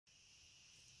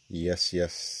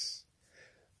Yes.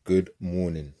 Good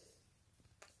morning.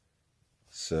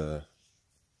 It's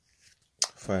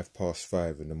 5 past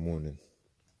 5 in the morning,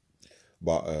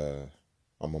 but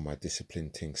I'm on my discipline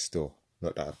thing still.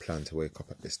 Not that I plan to wake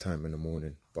up at this time in the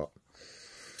morning, but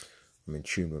I'm in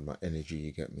tune with my energy.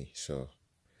 You get me? So,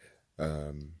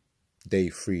 day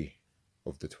 3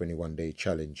 of the 21-day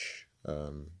challenge.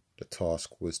 The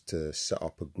task was to set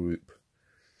up a group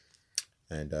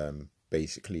and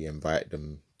basically invite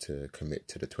them to commit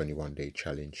to the 21-day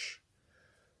challenge.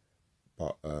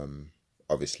 But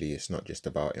obviously it's not just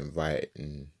about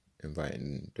inviting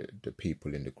the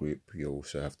people in the group. You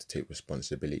also have to take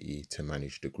responsibility to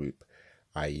manage the group,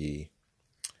 i.e.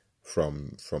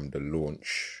 from the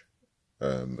launch,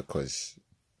 because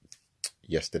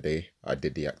yesterday I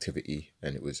did the activity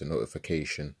and it was a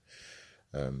notification.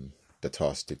 The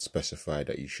task did specify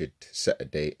that you should set a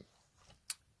date,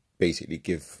 basically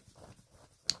give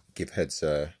heads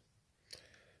a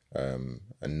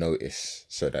notice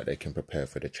so that they can prepare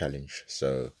for the challenge.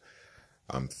 So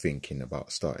I'm thinking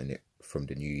about starting it from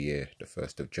the new year, the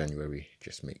 1st of January.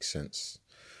 Just makes sense.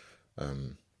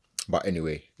 But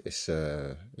anyway, it's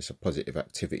a positive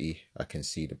activity. I can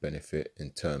see the benefit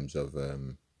in terms of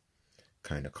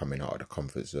kind of coming out of the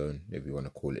comfort zone, if you want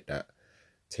to call it that,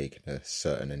 taking a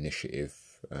certain initiative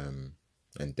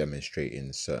and demonstrating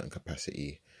a certain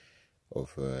capacity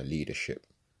of leadership.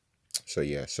 So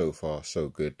yeah, so far so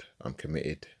good. I'm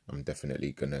committed. I'm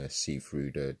definitely gonna see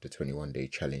through the 21-day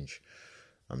challenge.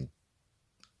 I'm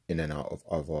in and out of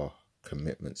other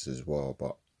commitments as well,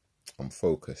 but I'm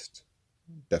focused.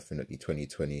 Definitely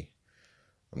 2020.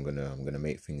 I'm gonna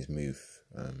make things move.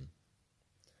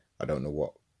 I don't know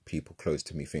what people close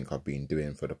to me think I've been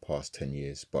doing for the past 10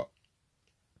 years, but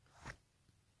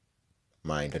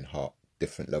mind and heart,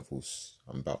 different levels.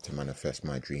 I'm about to manifest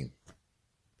my dream.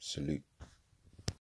 Salute.